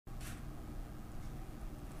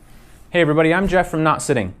Hey everybody, I'm Jeff from Not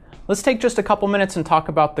Sitting. Let's take just a couple minutes and talk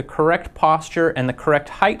about the correct posture and the correct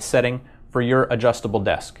height setting for your adjustable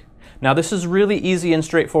desk. Now this is really easy and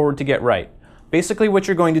straightforward to get right. Basically what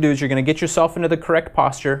you're going to do is you're going to get yourself into the correct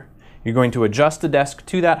posture, you're going to adjust the desk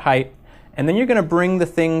to that height, and then you're going to bring the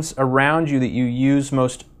things around you that you use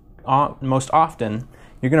most often,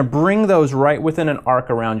 you're going to bring those right within an arc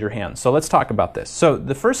around your hands. So let's talk about this. So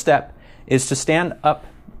the first step is to stand up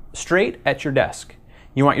straight at your desk.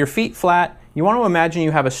 You want your feet flat. You want to imagine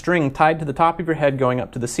you have a string tied to the top of your head going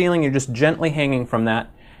up to the ceiling. You're just gently hanging from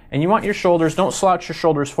that. And you want your shoulders, don't slouch your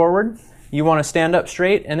shoulders forward. You want to stand up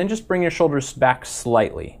straight and then just bring your shoulders back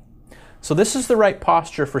slightly. So this is the right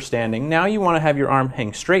posture for standing. Now you want to have your arm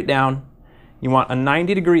hang straight down. You want a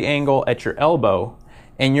 90-degree angle at your elbow.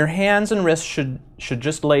 And your hands and wrists should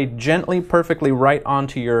just lay gently, perfectly right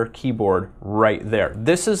onto your keyboard right there.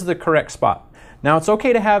 This is the correct spot. Now it's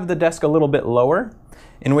okay to have the desk a little bit lower,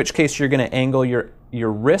 in which case you're going to angle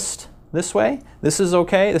your wrist this way. This is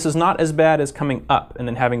okay. This is not as bad as coming up and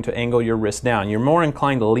then having to angle your wrist down. You're more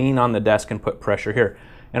inclined to lean on the desk and put pressure here.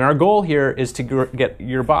 And our goal here is to get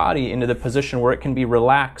your body into the position where it can be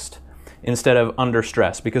relaxed instead of under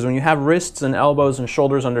stress. Because when you have wrists and elbows and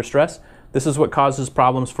shoulders under stress, this is what causes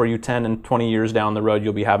problems for you 10 and 20 years down the road.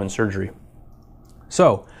 You'll be having surgery.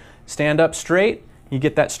 So stand up straight. You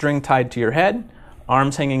get that string tied to your head.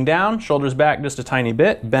 Arms hanging down, shoulders back just a tiny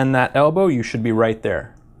bit, bend that elbow, you should be right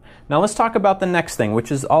there. Now let's talk about the next thing,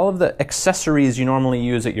 which is all of the accessories you normally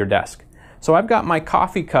use at your desk. So I've got my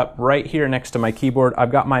coffee cup right here next to my keyboard,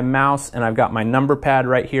 I've got my mouse, and I've got my number pad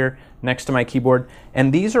right here next to my keyboard,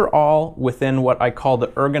 and these are all within what I call the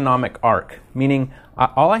ergonomic arc, meaning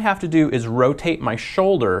all I have to do is rotate my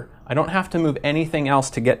shoulder. I don't have to move anything else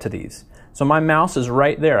to get to these. So my mouse is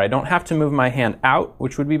right there. I don't have to move my hand out,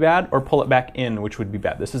 which would be bad, or pull it back in, which would be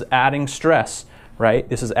bad. This is adding stress, right?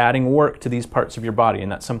 This is adding work to these parts of your body, and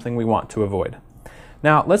that's something we want to avoid.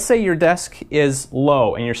 Now, let's say your desk is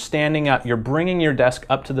low and you're standing up. You're bringing your desk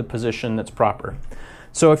up to the position that's proper.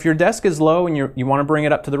 So if your desk is low and you want to bring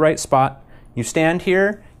it up to the right spot, you stand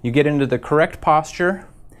here, you get into the correct posture.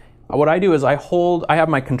 What I do is I have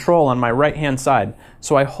my control on my right-hand side.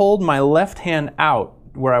 So I hold my left hand out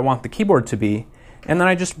where I want the keyboard to be, and then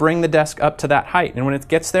I just bring the desk up to that height, and when it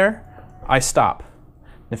gets there, I stop.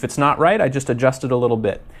 If it's not right, I just adjust it a little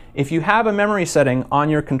bit. If you have a memory setting on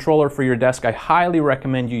your controller for your desk, I highly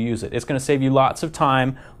recommend you use it. It's going to save you lots of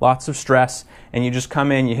time, lots of stress, and you just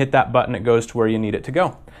come in, you hit that button, it goes to where you need it to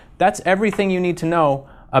go. That's everything you need to know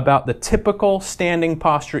about the typical standing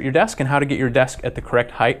posture at your desk and how to get your desk at the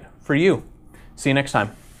correct height for you. See you next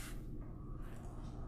time.